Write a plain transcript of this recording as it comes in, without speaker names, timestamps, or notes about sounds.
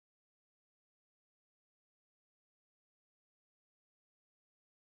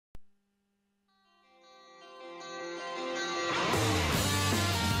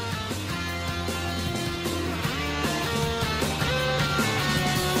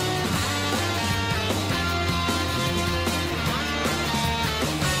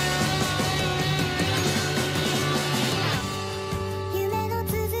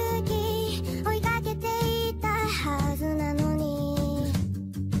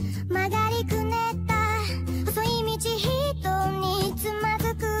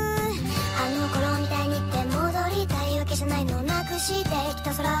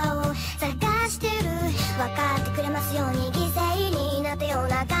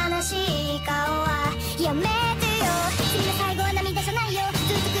悲しい顔はやめてよ。君の最後は涙じゃないよ。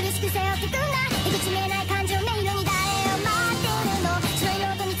ずっと苦しく背負ってくんな。出口見えない感情迷路に誰を待ってるの。白い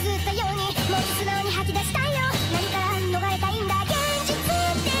ノートに綴ったようにもっと素直に吐き出したいよ。何から逃れたいんだ。現実っ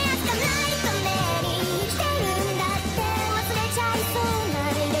てやつかないために生きてるんだって忘れちゃいそう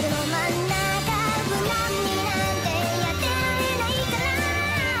なレベルの真ん中。無難になんてやってられないから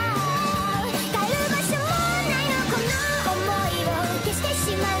帰る場所もないの。この想いを消して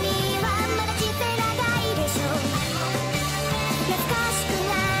しまうにはまだ人生長いでしょ。懐かしく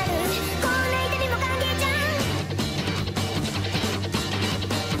なるこんな痛みも歓迎じゃん。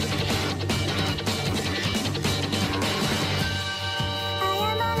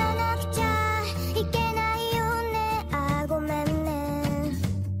謝らなくちゃいけないよね。あ、ごめんね。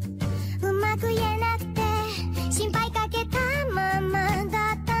うまく言えなくて心配かけたまま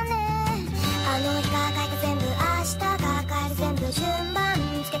だったね。あの日が書いた全部明日が変える全部順番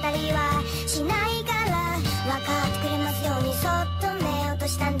つけたりはしないから分かってくれますようにそっと目落と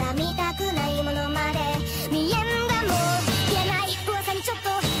したんだ。見たくないものまで見えんだもん。言えない噂にちょっと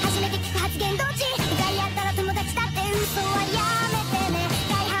初めて聞く発言どっち向かい合ったら友達だって嘘はやめてね。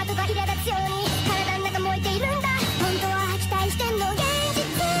大ハートが苛立つように体の中燃えているんだ。本当は期待してんの。現実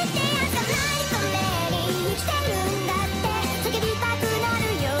ってやつがないために生きてるんだって叫びたくなる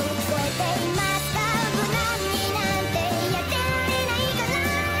よ。聞こえていますか。無難になんてやってられないから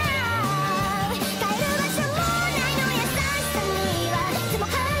帰る場所もないの。優しさにはいつも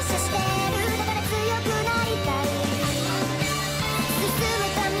感謝してる。だから強くなりたい。進む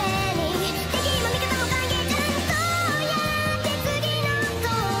ために敵も味方も歓迎じゃん。どうやって次のド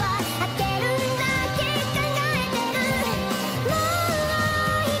ア開けるんだっけ考えてる。もう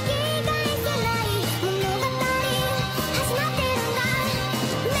引き返せない物語始まってるんだ。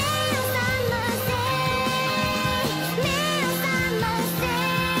目を覚ませ目を覚ませ。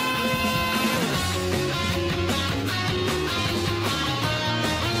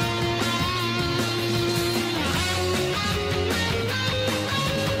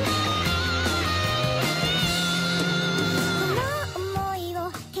この想いを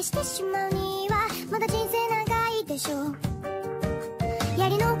消してしまうにはまだ人生長いでしょ。や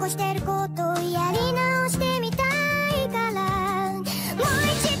り残してることをやり直してみたいからもう一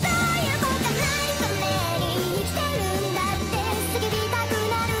度やこうかないために生きてるんだって叫びたく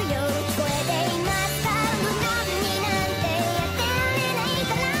なるよ。聞こえていますか。無難になんてやってられない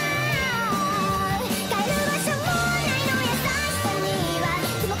から帰る場所もないの。優しさにはい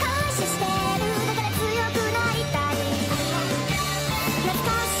つも感謝してる。だから強くなりたい。懐か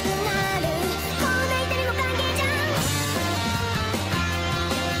しくなるこんな痛みも歓迎じゃん。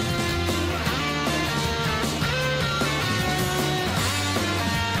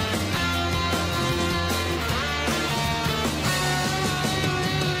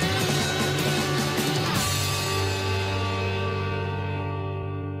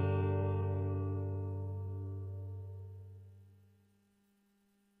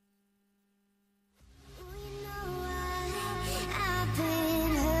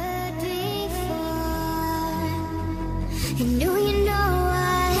Do you know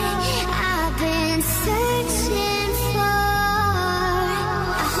what I've been searching for?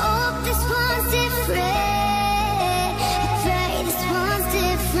 I hope this one's different. I pray this one's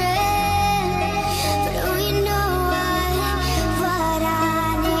different. But do you know what I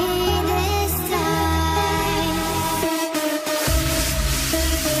need this time?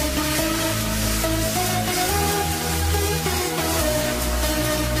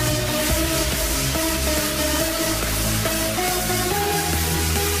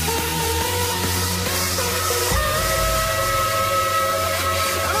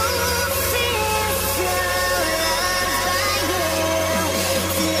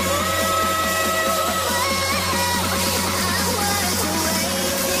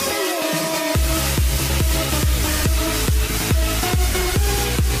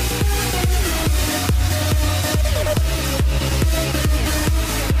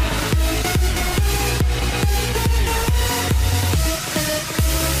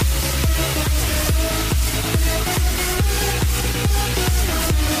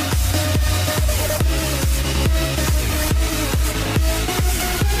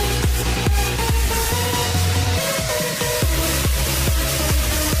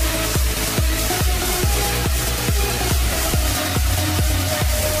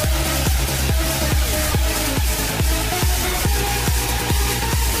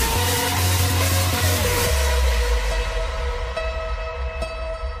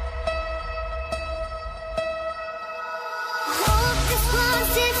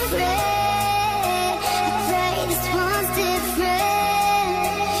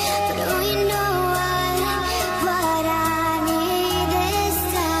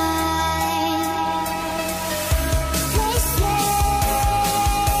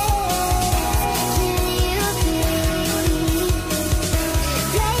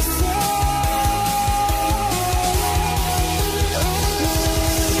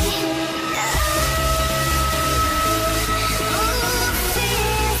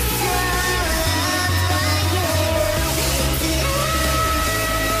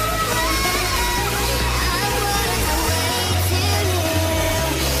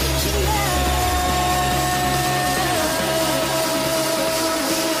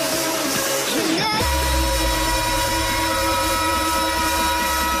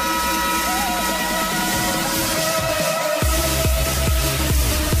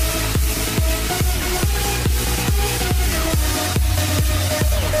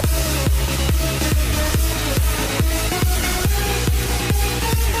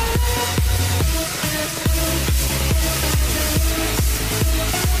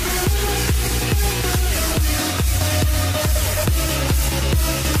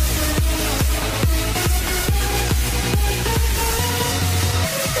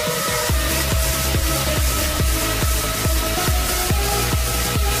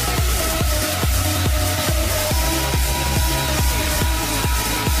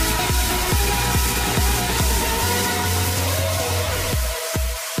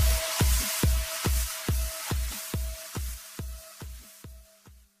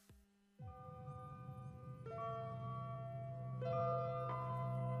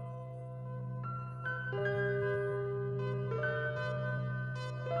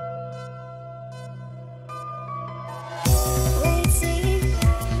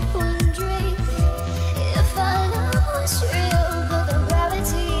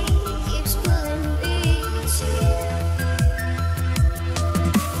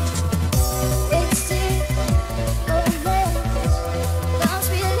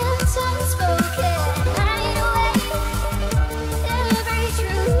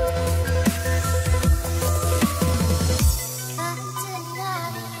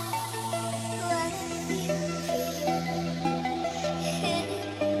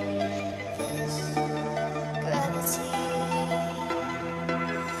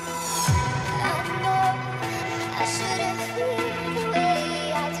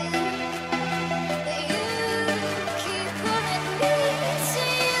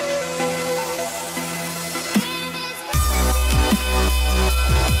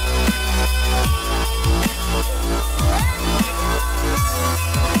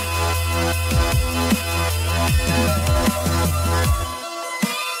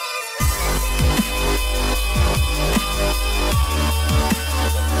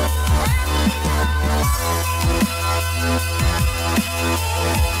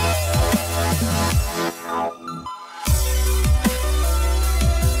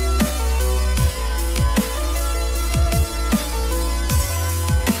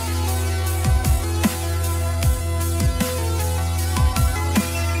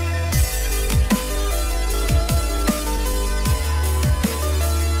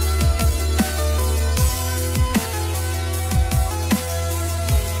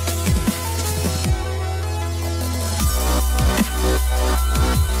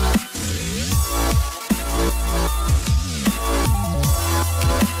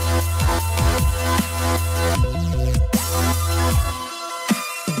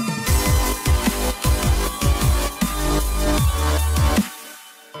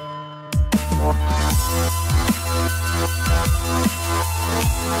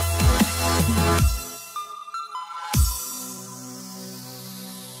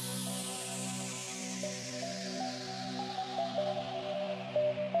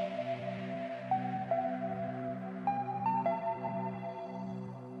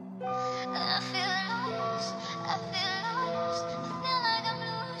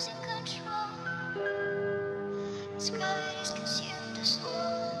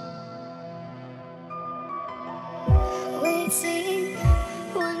 Waiting,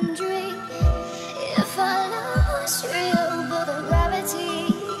 wondering if our love was real, but the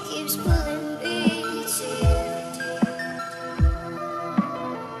gravity keeps pulling me to you.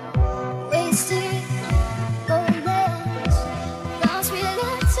 Wasting moments, lost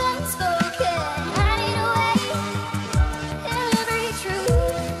without unspoken, hiding away in every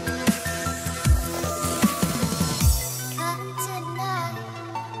truth. Can't deny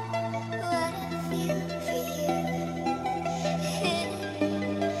what I feel for you.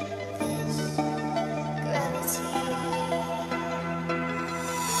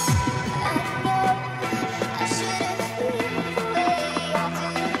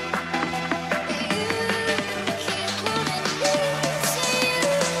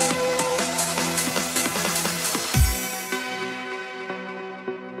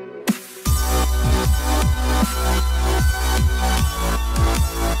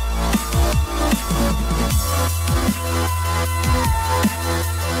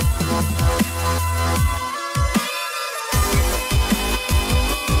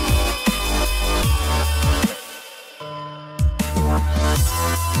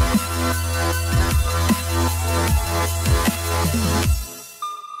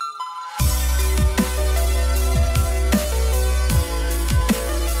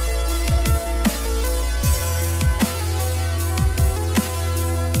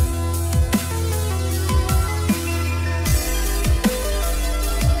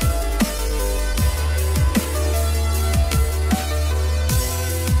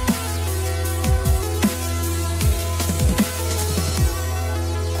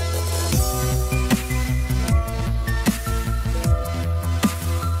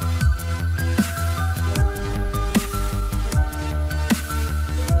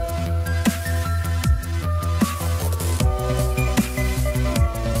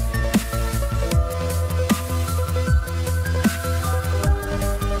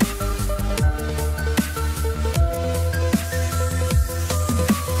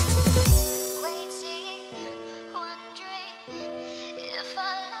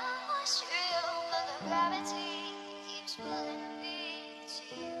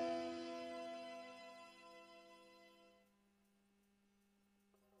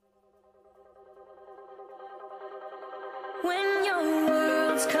 When your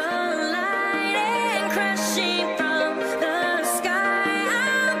worlds collide and crashing